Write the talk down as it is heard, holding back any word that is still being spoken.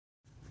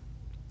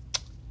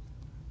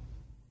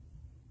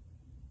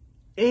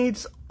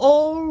It's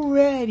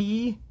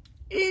already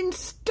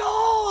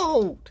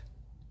installed!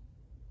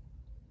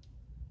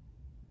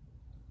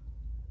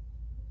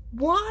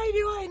 Why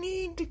do I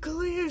need to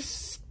clear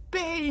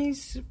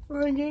space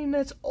for a game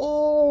that's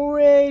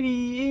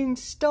already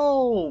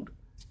installed?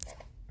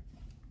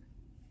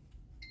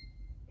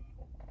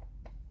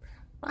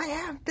 I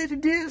have the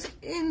disc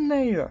in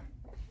there.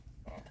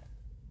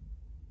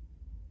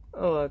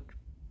 Oh,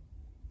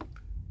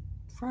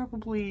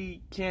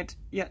 probably can't.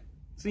 Yeah,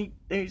 see,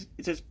 it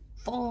says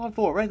Fallout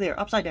 4 right there,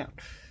 upside down.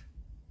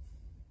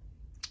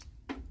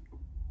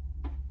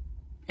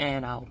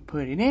 And I'll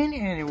put it in,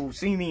 and it will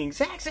see the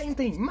exact same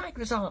thing.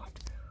 Microsoft,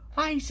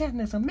 I said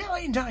this a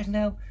million times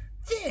now.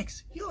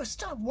 Fix your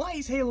stuff. Why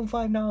is Halo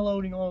 5 not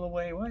loading all the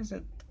way? Why is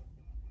it?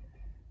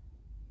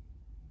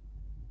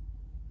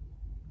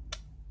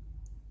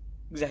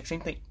 Exact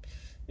same thing.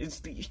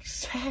 It's the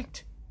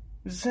exact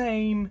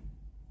same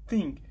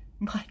thing.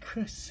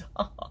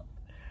 Microsoft,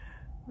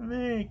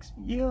 fix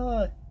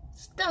your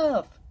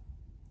stuff.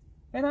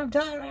 And I'm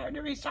tired of having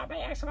to restart my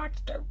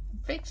Xbox to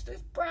fix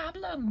this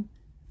problem.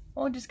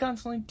 Or just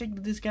constantly take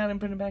the disc out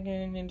and put it back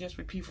in and just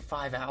repeat for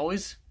 5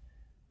 hours.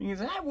 Because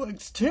that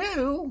works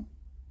too.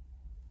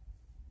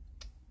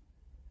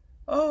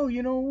 Oh,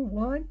 you know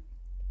what?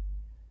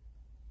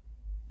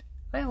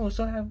 I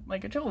also have, my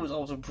controller was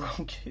also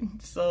broken,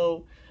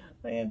 so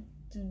I had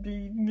to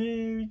be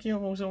very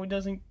careful so it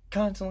doesn't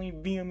constantly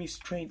veer me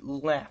straight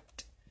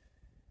left.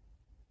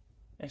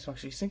 Xbox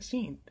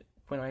 360,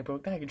 when I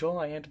broke that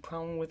controller, I had the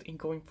problem with it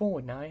going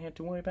forward. Now I have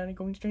to worry about it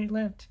going straight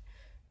left.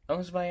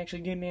 Unless if I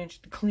actually did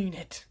manage to clean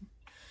it.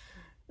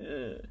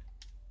 But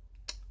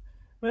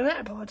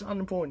that part's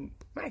unimportant.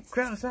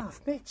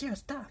 Microsoft, fix your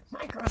stuff.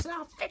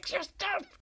 Microsoft, fix your stuff.